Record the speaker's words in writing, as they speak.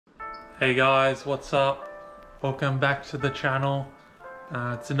Hey guys, what's up? Welcome back to the channel.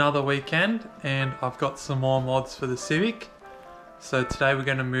 It's another weekend and I've got some more mods for the Civic. So today we're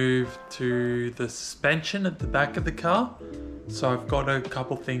going to move to the suspension at the back of the car. So I've got a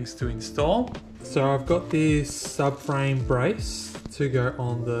couple things to install. So I've got this subframe brace to go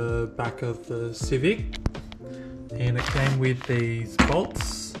on the back of the Civic. And it came with these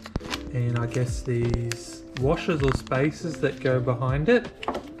bolts and I guess these washers or spacers that go behind it.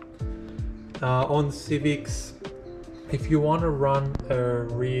 On Civics, if you want to run a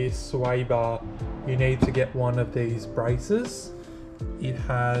rear sway bar, you need to get one of these braces. It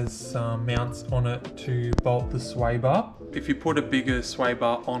has mounts on it to bolt the sway bar. If you put a bigger sway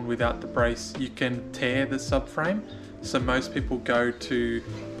bar on without the brace, you can tear the subframe. So most people go to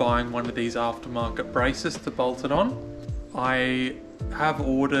buying one of these aftermarket braces to bolt it on. I have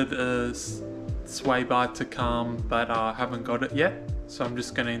ordered a sway bar to come, but I haven't got it yet. So I'm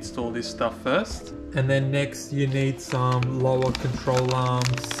just going to install this stuff first. And then next you need some lower control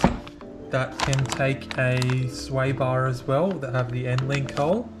arms that can take a sway bar as well, that have the end link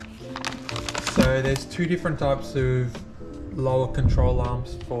hole. So there's two different types of lower control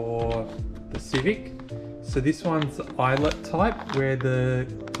arms for the Civic. So this one's eyelet type, where the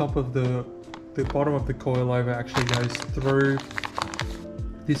top of the bottom of the coilover actually goes through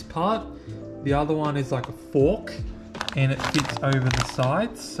this part. The other one is like a fork and it fits over the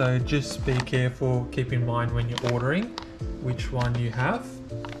sides. So just be careful, keep in mind when you're ordering which one you have.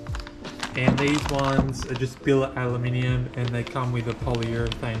 And these ones are just billet aluminium and they come with a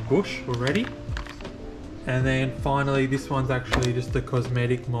polyurethane bush already. And then finally, this one's actually just a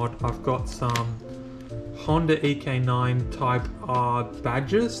cosmetic mod. I've got some Honda Ek9 Type R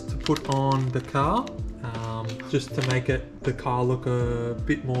badges to put on the car, just to make the car look a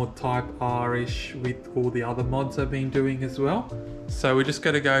bit more Type R-ish with all the other mods I've been doing as well. So we're just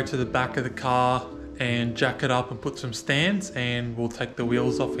going to go to the back of the car and jack it up and put some stands, and we'll take the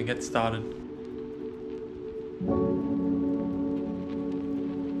wheels off and get started.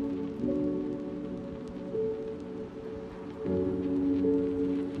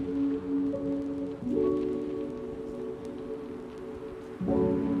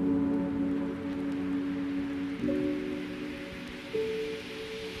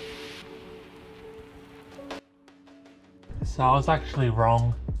 So I was actually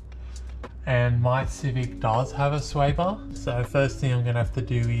wrong, and my Civic does have a sway bar. So first thing I'm going to have to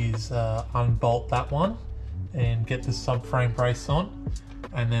do is unbolt that one and get the subframe brace on,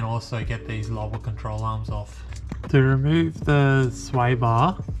 and then also get these lower control arms off. To remove the sway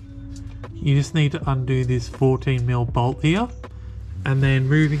bar, you just need to undo this 14mm bolt here, and then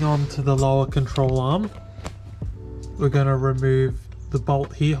moving on to the lower control arm, we're going to remove the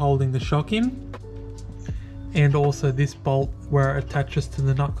bolt here holding the shock in, and also this bolt where it attaches to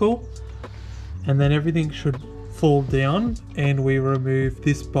the knuckle, and then everything should fall down, and we remove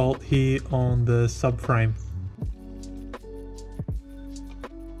this bolt here on the subframe.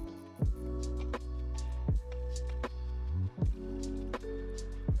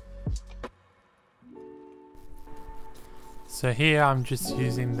 So here I'm just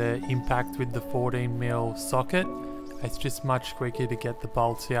using the impact with the 14mm socket. It's just much quicker to get the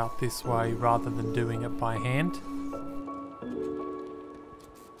bolts out this way rather than doing it by hand.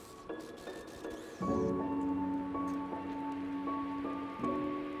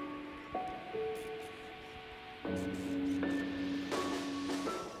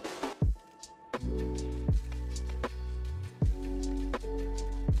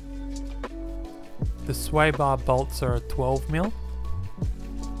 The sway bar bolts are a 12mm.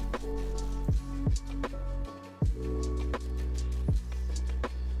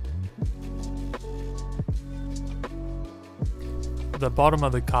 The bottom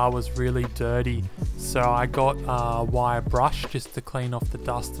of the car was really dirty, so I got a wire brush just to clean off the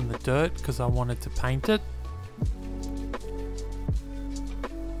dust and the dirt because I wanted to paint it.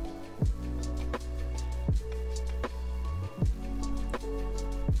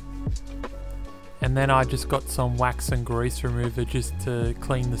 And then I just got some wax and grease remover just to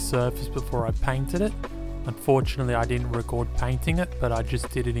clean the surface before I painted it. Unfortunately, I didn't record painting it, but I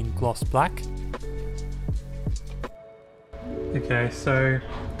just did it in gloss black. Okay, so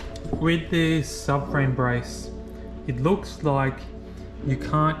with this subframe brace, it looks like you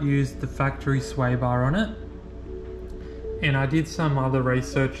can't use the factory sway bar on it. And I did some other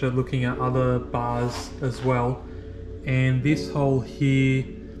research looking at other bars as well, and this hole here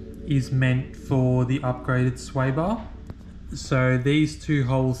is meant for the upgraded sway bar. So these two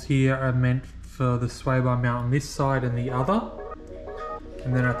holes here are meant for the sway bar mount on this side and the other.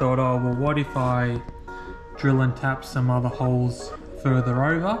 And then I thought, oh well, what if I drill and tap some other holes further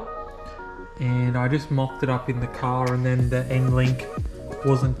over? and I just mocked it up in the car, and then the end link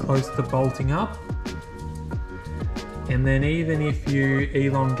wasn't close to bolting up. And then even if you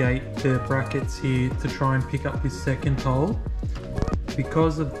elongate the brackets here to try and pick up this second hole,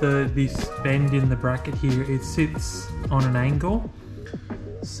 because of this bend in the bracket here, it sits on an angle,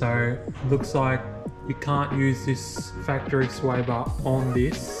 so it looks like you can't use this factory sway bar on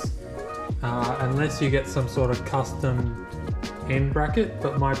this unless you get some sort of custom end bracket.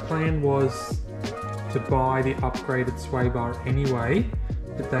 But my plan was to buy the upgraded sway bar anyway,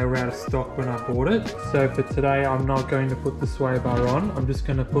 but they were out of stock when I bought it. So for today I'm not going to put the sway bar on, I'm just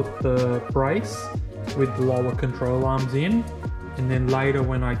going to put the brace with the lower control arms in, and then later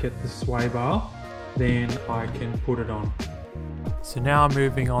when I get the sway bar, then I can put it on. So now I'm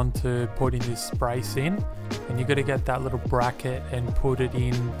moving on to putting this brace in, and you've got to get that little bracket and put it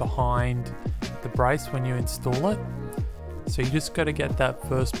in behind the brace when you install it. So you just got to get that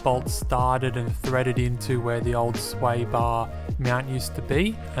first bolt started and threaded into where the old sway bar mount used to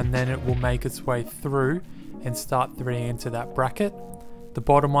be, and then it will make its way through and start threading into that bracket. The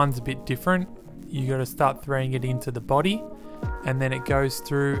bottom one's a bit different. You got to start threading it into the body, and then it goes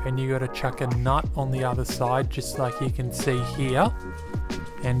through, and you got to chuck a nut on the other side, just like you can see here,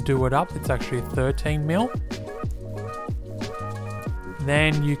 and do it up. It's actually a 13mm.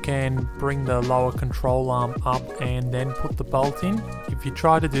 Then you can bring the lower control arm up and then put the bolt in. If you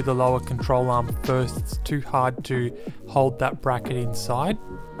try to do the lower control arm first, it's too hard to hold that bracket inside.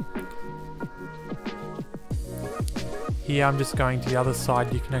 Here I'm just going to the other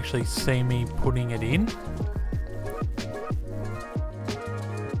side. You can actually see me putting it in.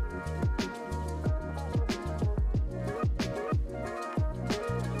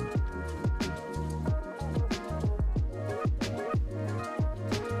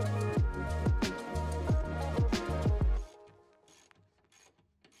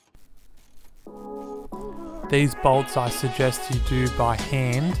 These bolts I suggest you do by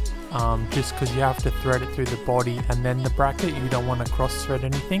hand, just because you have to thread it through the body and then the bracket. You don't want to cross thread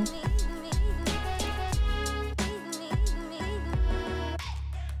anything.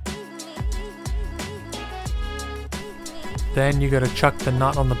 Then you got to chuck the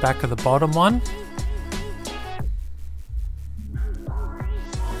nut on the back of the bottom one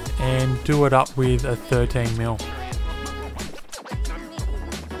and do it up with a 13mm.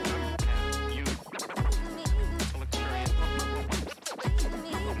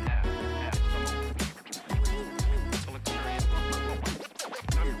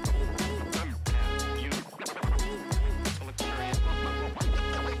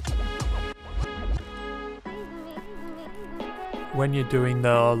 When you're doing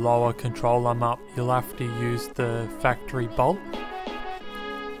the lower control arm up, you'll have to use the factory bolt.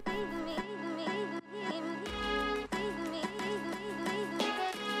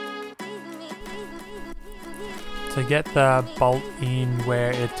 To get the bolt in where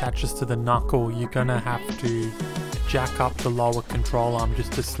it attaches to the knuckle, you're gonna have to jack up the lower control arm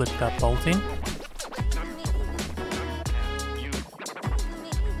just to slip that bolt in.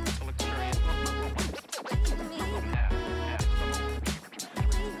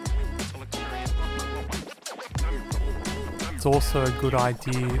 It's also a good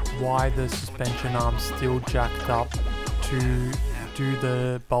idea why the suspension arm's still jacked up to do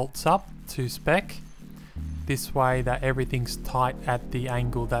the bolts up to spec. This way that everything's tight at the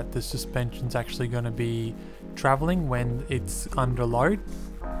angle that the suspension's actually going to be traveling when it's under load.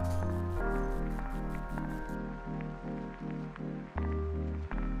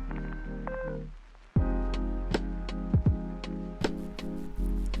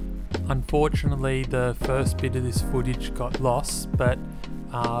 Unfortunately, the first bit of this footage got lost, but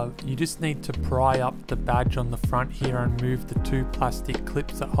you just need to pry up the badge on the front here and move the two plastic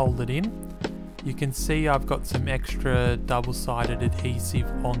clips that hold it in. You can see I've got some extra double-sided adhesive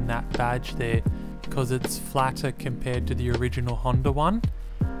on that badge there because it's flatter compared to the original Honda one.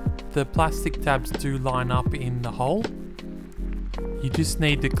 The plastic tabs do line up in the hole. You just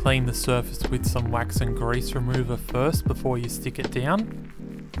need to clean the surface with some wax and grease remover first before you stick it down.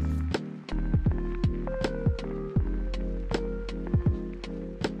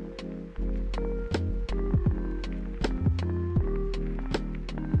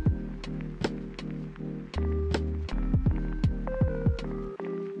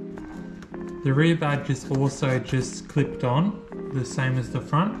 The rear badge is also just clipped on, the same as the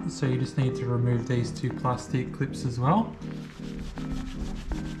front, so you just need to remove these two plastic clips as well.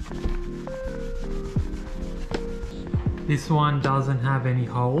 This one doesn't have any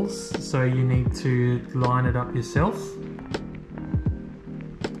holes, so you need to line it up yourself.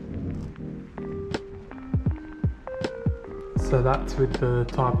 So that's with the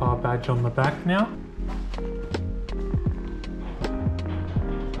Type R badge on the back now.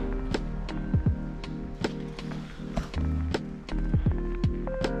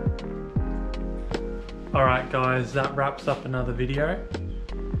 Alright guys, that wraps up another video.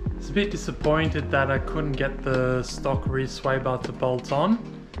 It's a bit disappointed that I couldn't get the stock rear sway bar to bolt on,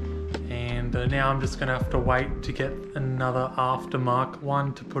 and now I'm just going to have to wait to get another aftermarket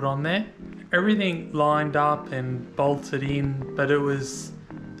one to put on there. Everything lined up and bolted in, but it was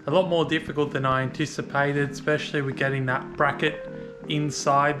a lot more difficult than I anticipated, especially with getting that bracket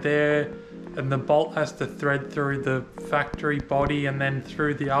inside there, and the bolt has to thread through the factory body and then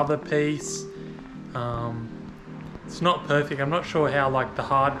through the other piece. It's not perfect. I'm not sure how like the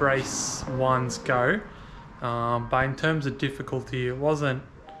hard race ones go, but in terms of difficulty it wasn't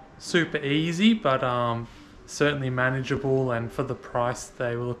super easy, but certainly manageable, and for the price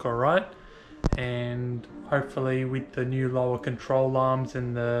they look alright. And hopefully with the new lower control arms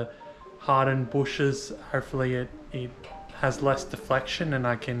and the hardened bushes, hopefully it has less deflection and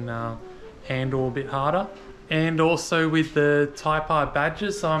I can handle a bit harder. And also with the Type R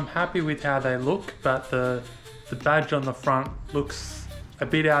badges, so I'm happy with how they look, but the badge on the front looks a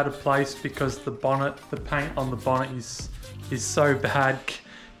bit out of place because the paint on the bonnet is so bad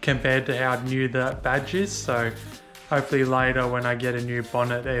compared to how new that badge is. So hopefully later when I get a new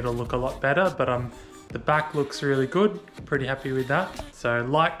bonnet it'll look a lot better, but the back looks really good. Pretty happy with that. So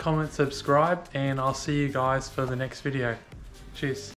like, comment, subscribe, and I'll see you guys for the next video. Cheers.